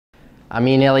I'm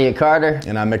Elliott-Carter.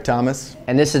 And I'm Mick Thomas.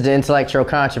 And this is the INTELLECTRO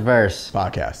CONTROVERSE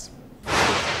podcast.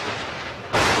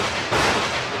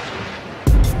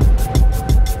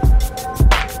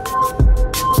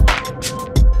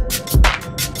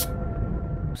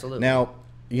 Absolutely. Now,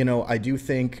 you know, I do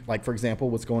think, like, for example,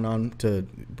 what's going on, to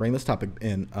bring this topic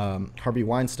in, Harvey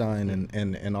Weinstein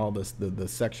and all this, the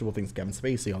sexual things, Kevin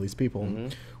Spacey, all these people,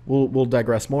 we'll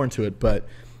digress more into it, but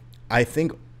I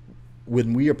think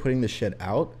when we are putting this shit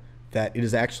out, that it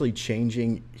is actually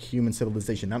changing human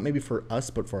civilization, not maybe for us,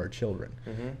 but for our children,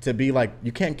 to be like,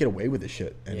 you can't get away with this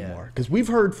shit anymore. Because we've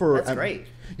heard for... That's great.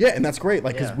 Yeah, and that's great.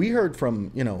 Like, because we heard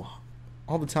from, you know,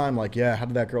 all the time, like, yeah, how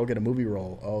did that girl get a movie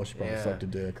role? Oh, she probably sucked a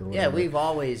dick or whatever. Yeah, we've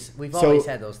always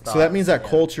had those thoughts. So that means that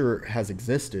culture has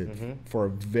existed for a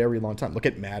very long time. Look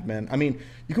at Mad Men. I mean,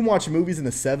 you can watch movies in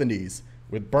the 70s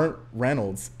with Burt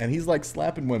Reynolds, and he's like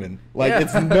slapping women. Like,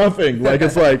 it's nothing. Like,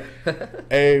 it's like,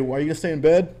 hey, why are you gonna stay in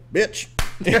bed? Bitch.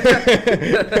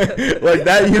 Like,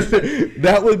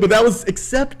 that was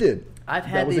accepted. I've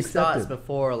had these thoughts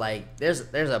before. Like, there's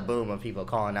a boom of people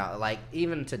calling out. Like,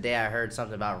 even today I heard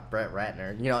something about Brett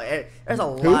Ratner. You know, there's a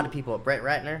lot of people. Brett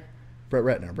Ratner.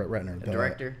 Brett Ratner, the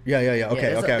director. Yeah.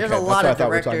 Okay, There's a lot of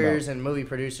directors and movie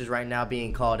producers right now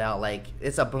being called out. Like,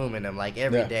 it's a boom in them. Like,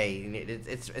 every day, and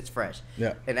it's fresh.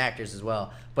 Yeah. And actors as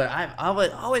well. But I've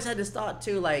always had this thought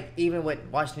too. Like, even with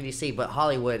Washington D.C., but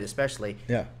Hollywood especially.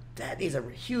 Yeah. That needs a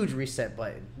huge reset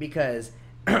button, because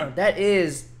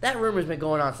that rumor's been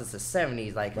going on since the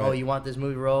 70s. Like, oh, you want this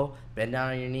movie role? Bend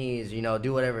down on your knees. You know,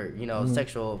 do whatever. You know,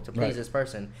 sexual to please this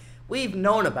person. We've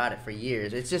known about it for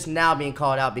years. It's just now being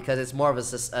called out because it's more of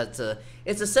it's a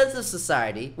sensitive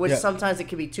society, which sometimes it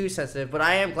can be too sensitive. But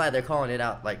I am glad they're calling it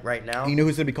out, like, right now. You know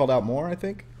who's going to be called out more, I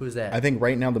think? Who's that? I think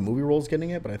right now the movie role's getting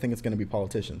it, but I think it's going to be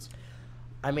politicians.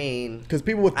 I mean, because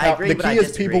people with power, the key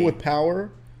is people with power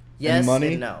and money.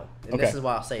 And no. And this is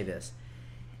why I'll say this.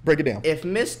 Break it down. If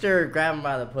Mr. Grab Him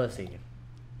by the Pussy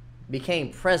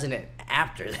became president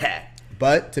after that,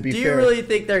 but to be fair, do you really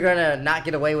think they're gonna not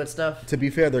get away with stuff? To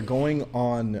be fair, they're going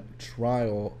on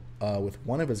trial with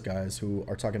one of his guys who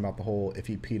are talking about the whole, if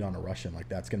he peed on a Russian, like,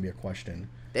 that's gonna be a question.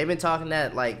 They've been talking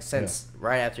that, like, since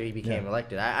right after he became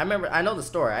elected. I remember, I know the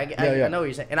story. I know what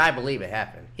you're saying, and I believe it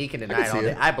happened. He can deny it all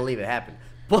day. I believe it happened.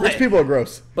 But rich people are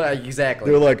gross. But exactly,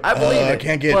 they're like, I believe it. I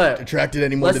can't get attracted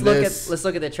anymore to this. Let's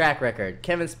look at the track record.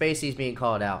 Kevin Spacey's being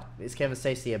called out. Is Kevin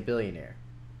Spacey a billionaire?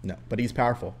 No, but he's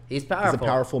powerful. He's powerful. He's a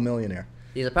powerful millionaire.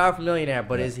 He's a powerful millionaire,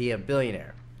 but is he a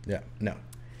billionaire? Yeah, no.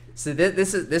 So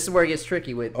this is where it gets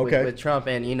tricky with Trump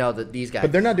and, you know, these guys.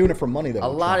 But they're not doing it for money, though. A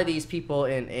lot of these people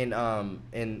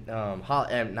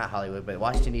not Hollywood, but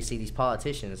Washington D.C., these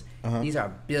politicians, these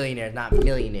are billionaires, not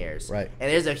millionaires. Right.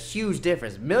 And there's a huge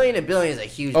difference. Million and billion is a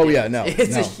huge difference. Oh yeah, no,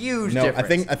 it's a huge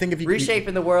difference. I think if you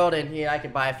reshaping the world, and I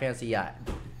could buy a fancy yacht.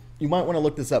 You might want to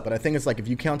look this up, but I think it's like, if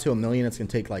you count to 1 million, it's gonna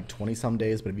take like 20-some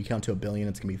days. But if you count to 1 billion,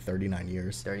 it's gonna be 39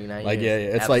 years. 39 like,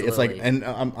 years. Yeah. It's like, and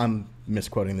I'm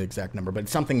misquoting the exact number, but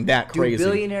it's something that crazy. Do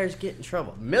billionaires get in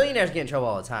trouble? Millionaires get in trouble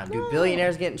all the time. Do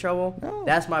billionaires get in trouble? No.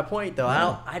 That's my point, though.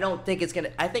 No. I don't think it's gonna.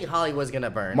 I think Hollywood's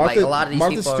gonna burn. Like, a lot of these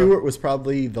Martha people. Stewart was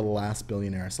probably the last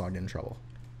billionaire I saw get in trouble.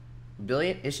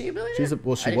 Is she a billionaire?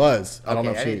 She was. I don't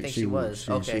know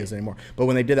if she is anymore. But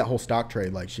when they did that whole stock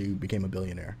trade, like, she became a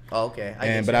billionaire. Oh, okay.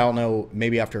 But I don't know.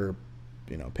 Maybe after,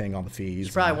 paying all the fees.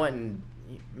 She probably went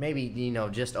maybe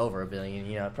just over $1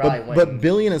 billion. Probably. But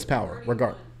billion is power,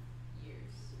 regard.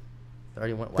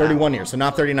 31. Wow. 31 years, so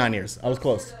not 39 years. I was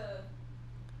close.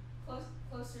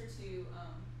 Closer to 32.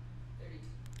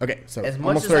 Okay, so as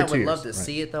much as I would love to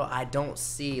see it, though, I don't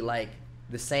see, like,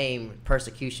 the same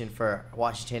persecution for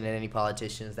Washington and any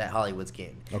politicians that Hollywood's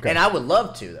getting. Okay. And I would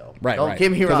love to, though. Right. Don't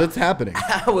get me wrong. Because it's happening.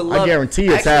 I guarantee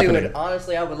it's happening.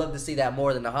 Honestly, I would love to see that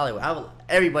more than the Hollywood.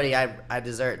 Everybody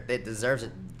deserves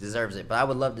it. But I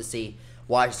would love to see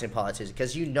Washington politicians,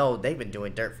 because they've been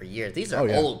doing dirt for years. These are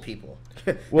old people.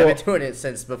 Well, they've been doing it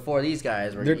since before these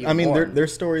guys were even born.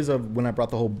 There's stories of, when I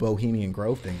brought the whole Bohemian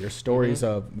Grove thing, there's stories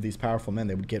of these powerful men.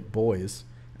 They would get boys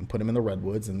and put them in the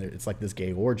redwoods, and it's like this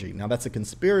gay orgy. Now, that's a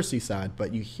conspiracy side,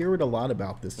 but you hear it a lot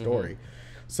about this story.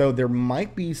 So there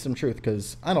might be some truth,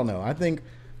 because I don't know. I think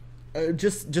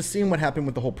just seeing what happened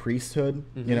with the whole priesthood,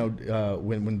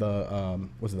 when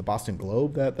was it the Boston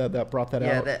Globe that brought that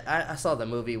out? Yeah, I saw the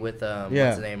movie with what's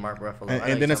his name, Mark Ruffalo.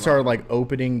 And then it started like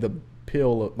opening the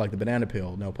pill, like the banana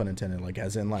pill, no pun intended, like,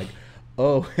 as in, like,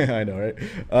 oh, I know, right?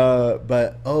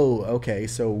 Okay,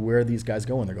 so where are these guys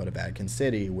going? They're going to Vatican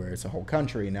City, where it's a whole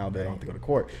country. Now they don't have to go to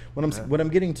court. What I'm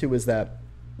getting to is that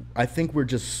I think we're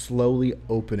just slowly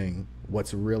opening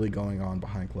what's really going on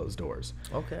behind closed doors.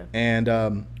 Okay. And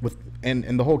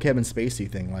and the whole Kevin Spacey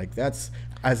thing, like that's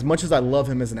as much as I love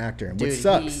him as an actor, and which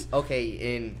sucks.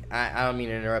 And I don't mean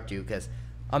to interrupt you because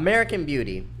American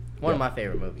Beauty, one of my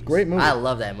favorite movies. Great movie. I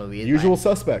love that movie. Usual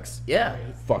Suspects. Yeah.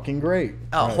 Fucking great.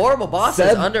 Horrible Boss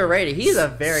is underrated. He's a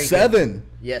very Seven.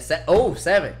 Good,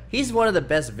 7. He's one of the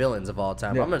best villains of all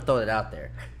time. I'm gonna throw it out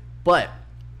there, but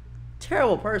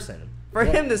terrible person for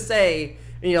him to say.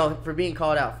 For being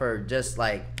called out for just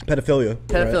like pedophilia.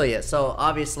 Right? So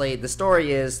obviously the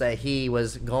story is that he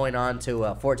was going on to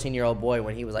a 14-year-old boy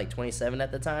when he was like 27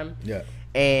 at the time. Yeah.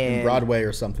 And in Broadway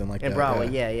or something like that. In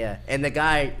Broadway, yeah. And the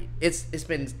guy, it's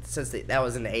been since that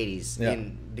was in the 80s. Yeah.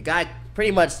 And the guy pretty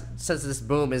much, since this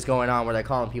boom is going on where they're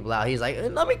calling people out, he's like,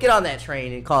 let me get on that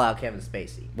train and call out Kevin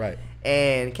Spacey. Right.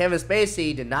 And Kevin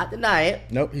Spacey did not deny it.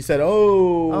 Nope. He said,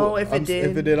 if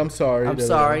it did, I'm sorry. I'm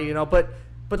sorry,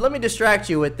 But let me distract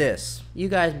you with this. You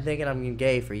guys been thinking I'm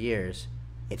gay for years.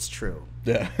 It's true.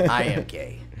 Yeah. I am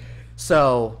gay.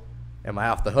 So, am I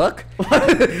off the hook? Do you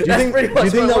think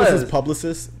that was his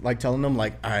publicist, like telling him,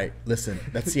 like, all right, listen,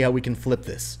 let's see how we can flip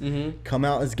this. Come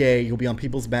out as gay. You'll be on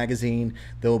People's Magazine.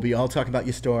 They'll be all talking about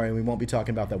your story, and we won't be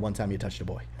talking about that one time you touched a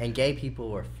boy. And gay people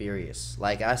were furious.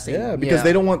 Like I see. Yeah, because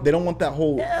they don't want that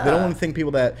whole. Yeah. They don't want to think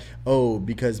people that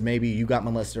because maybe you got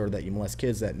molested or that you molest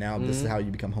kids that now this is how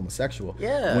you become homosexual.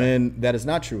 Yeah. When that is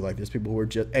not true. Like there's people who are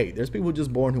there's people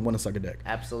just born who want to suck a dick.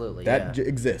 Absolutely. That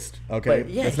exists. Okay.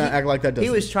 But let's not act like that doesn't. He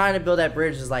was trying to build that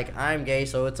bridge. Is like I'm gay,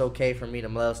 so it's okay for me to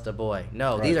molest a boy.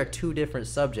 No, these are two different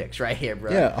subjects right here,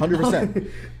 bro. Yeah,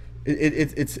 100%.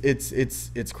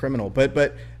 It's criminal,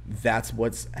 but that's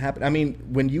what's happened. I mean,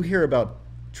 when you hear about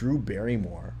Drew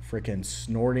Barrymore freaking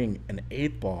snorting an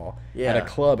 8-ball at a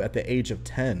club at the age of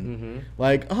 10,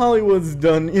 like Hollywood's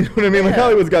done. You know what I mean? Like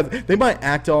Hollywood's got. They might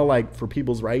act all like for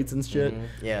people's rights and shit.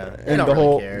 Yeah, and don't the really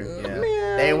whole. Care. Yeah.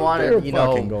 Man, they want to,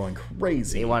 fucking going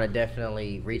crazy. They want to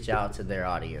definitely reach out to their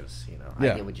audience.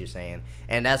 I get what you're saying,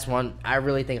 and that's one. I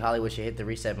really think Hollywood should hit the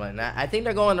reset button. I think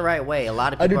they're going the right way. A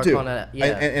lot of people are calling it.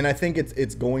 Yeah, and I think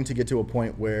it's going to get to a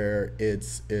point where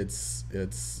it's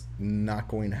not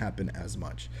going to happen as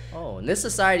much. Oh, in this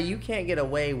society, you can't get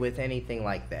away with anything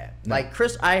like that. No. Like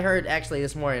Chris, I heard actually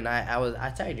this morning.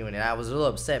 I tagged you in it. I was a little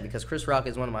upset because Chris Rock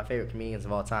is one of my favorite comedians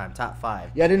of all time, top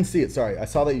 5. Yeah, I didn't see it. Sorry, I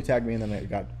saw that you tagged me and then it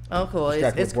got. Oh, cool.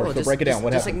 It's cool. So break it down.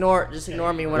 What happened? Just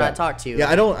ignore me when I talk to you.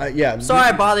 Yeah, I don't. I'm sorry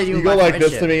I bothered you. You go like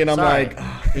this to me, and I'm like,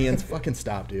 Ian, fucking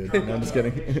stop, dude. No, I'm just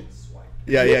kidding.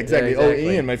 Yeah, exactly. Oh,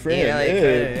 Ian, my friend.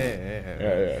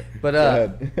 Yeah.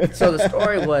 But so the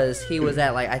story was he was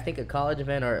at I think a college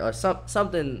event or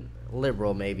something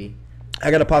liberal maybe.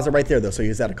 I gotta pause it right there though. So he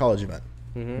was at a college event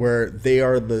where they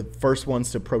are the first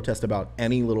ones to protest about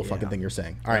any little fucking thing you're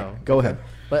saying. All right, go ahead.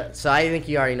 But so I think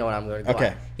you already know what I'm going to go.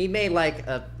 Okay. On. He made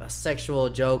a sexual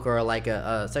joke or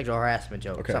a sexual harassment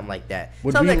joke, something like that.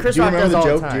 Something that Chris Rock does all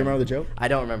the time. Do you remember the joke? I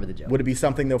don't remember the joke. Would it be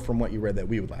something though from what you read that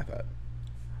we would laugh at?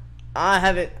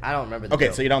 I don't rember the joke.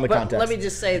 Okay, so you don't know the context. Let me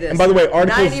just say this. And by the way,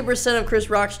 90% of Chris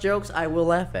Rock's jokes I will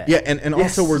laugh at. Yeah, and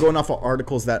also we're going off of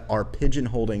articles that are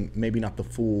pigeonholing maybe not the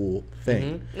full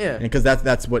thing. Yeah. Because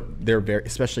that's what they're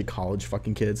especially college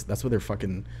fucking kids, that's what they're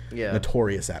fucking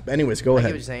notorious at. But anyways, go ahead. I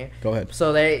get what you're saying. Go ahead.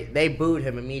 So they booed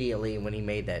him immediately when he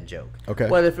made that joke. Okay.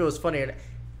 Whether if it was funny or not.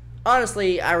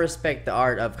 Honestly, I respect the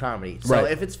art of comedy. So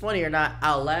if it's funny or not,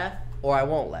 I'll laugh. Or I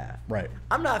won't laugh. Right.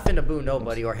 I'm not finna boo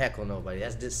nobody or heckle nobody.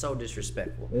 That's just so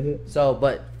disrespectful. So,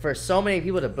 but for so many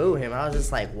people to boo him, I was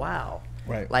just like, wow.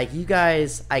 Right. Like, you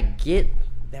guys, I get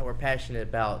that we're passionate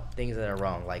about things that are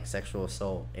wrong, like sexual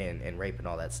assault and rape and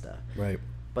all that stuff. Right.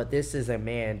 But this is a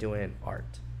man doing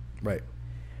art. Right.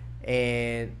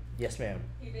 And, yes, ma'am.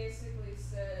 He basically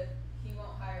said he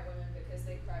won't hire women because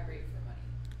they cry rape for money.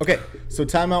 Okay, so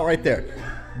time out right there.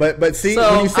 But see,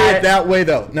 so when you say it that way,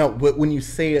 though. No, when you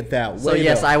say it that way, so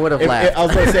yes, I would have laughed. I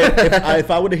was going to say, if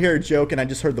I would have heard a joke and I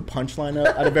just heard the punchline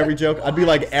out of every joke, I'd be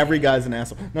like, every guy's an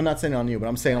asshole. No, I'm not saying it on you, but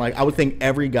I'm saying, I would think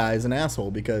every guy is an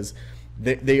asshole because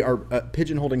they are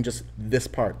pigeonholing just this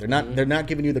part. They're not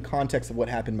giving you the context of what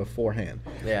happened beforehand.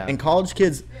 Yeah. And college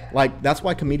kids, that's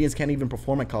why comedians can't even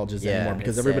perform at colleges anymore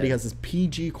because everybody has this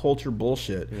PG culture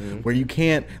bullshit where you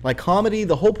can't, comedy,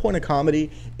 the whole point of comedy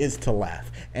is to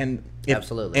laugh. And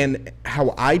absolutely. And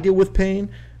how I deal with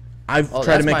pain, I've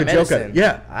tried to make a joke out of it.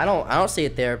 Yeah. I don't see a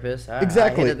therapist.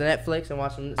 Exactly. I hit the Netflix and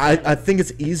watch them. I think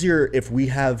it's easier if we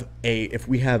have a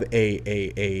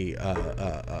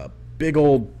big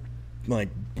old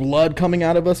blood coming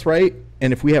out of us, right?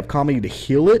 And if we have comedy to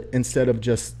heal it instead of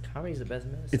just comedy's the best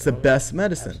medicine. It's the best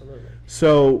medicine. Absolutely.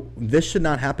 So this should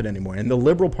not happen anymore. And the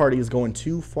liberal party is going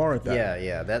too far at that.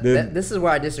 Yeah. This is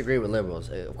where I disagree with liberals,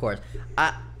 of course.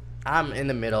 I'm in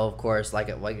the middle, of course, like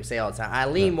you say all the time. I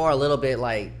lean more a little bit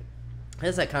like,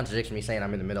 it's that contradiction me saying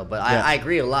I'm in the middle, but I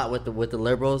agree a lot with the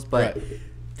liberals, but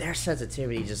their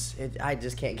sensitivity I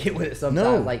just can't get with it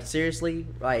sometimes. No. Like seriously,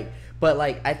 but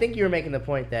I think you were making the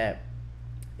point that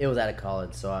it was out of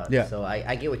college, so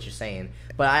I get what you're saying,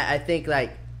 but I think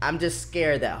I'm just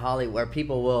scared that Hollywood, where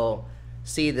people will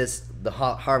see the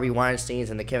Harvey Weinsteins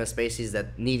and the Kevin Spaceys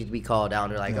that needed to be called out,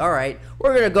 and they're like, all right,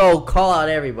 we're gonna go call out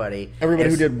everybody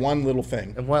who did one little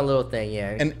thing. And one little thing,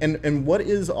 yeah. And what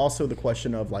is also the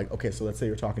question of okay, so let's say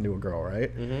you're talking to a girl,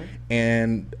 right? Mm-hmm.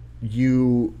 And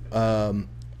you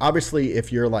obviously,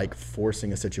 if you're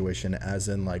forcing a situation, as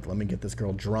in let me get this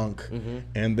girl drunk,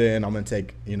 and then I'm gonna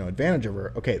take advantage of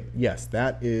her. Okay, yes,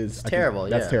 that is terrible.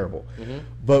 That's terrible. Mm-hmm.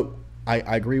 But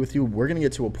I agree with you. We're gonna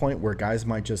get to a point where guys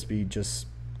might just be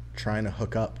trying to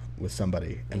hook up with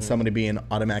somebody, and somebody being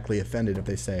automatically offended if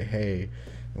they say, "Hey,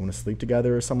 you want to sleep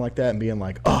together" or something like that, and being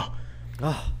like, "Oh,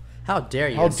 how dare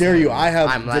you? How dare you? I have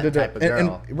I'm that type of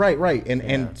girl." And right,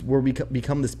 and where we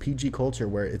become this PG culture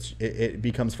where it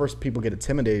becomes, first people get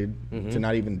intimidated to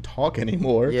not even talk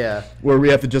anymore. Yeah, where we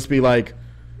have to just be like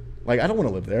I don't want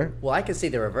to live there. Well, I can see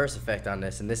the reverse effect on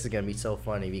this, and this is gonna be so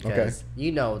funny because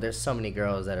there's so many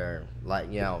girls that are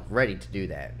ready to do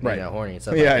that, horny and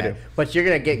stuff like that. I do. But you're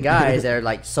gonna get guys that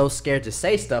are so scared to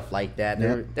say stuff like that.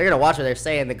 They're gonna watch what they're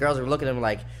saying. The girls are looking at them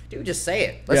like, dude, just say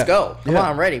it. Let's go. Come on,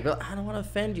 I'm ready. But I don't want to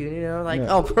offend you.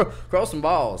 Grow some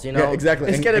balls. Yeah, exactly.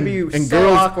 It's gonna be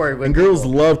so awkward. And girls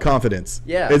love confidence.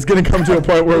 Yeah, it's gonna come to a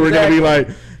point where we're gonna be like,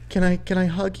 Can I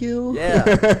hug you? Yeah,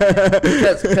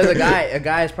 because a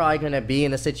guy is probably going to be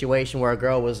in a situation where a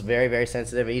girl was very, very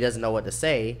sensitive and he doesn't know what to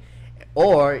say,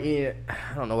 or I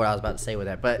don't know what I was about to say with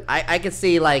that, but I could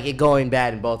see it going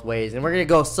bad in both ways, and we're gonna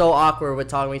go so awkward with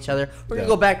talking to each other. We're gonna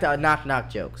go back to knock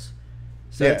jokes.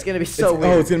 So it's gonna be so weird.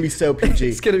 Oh, it's gonna be so PG.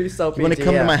 It's gonna be so PG. You want to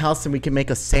come to my house and we can make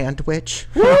a sandwich?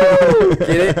 Woo!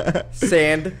 Get it?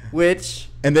 Sandwich.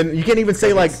 And then you can't even say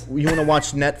you want to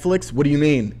watch Netflix. What do you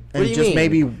mean? And what do you mean?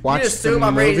 Maybe watch some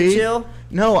I'm movie. Ready to chill?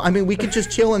 No, I mean we could just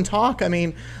chill and talk. I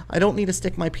mean, I don't need to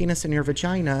stick my penis in your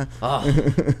vagina.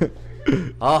 Oh.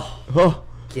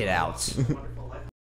 Get out.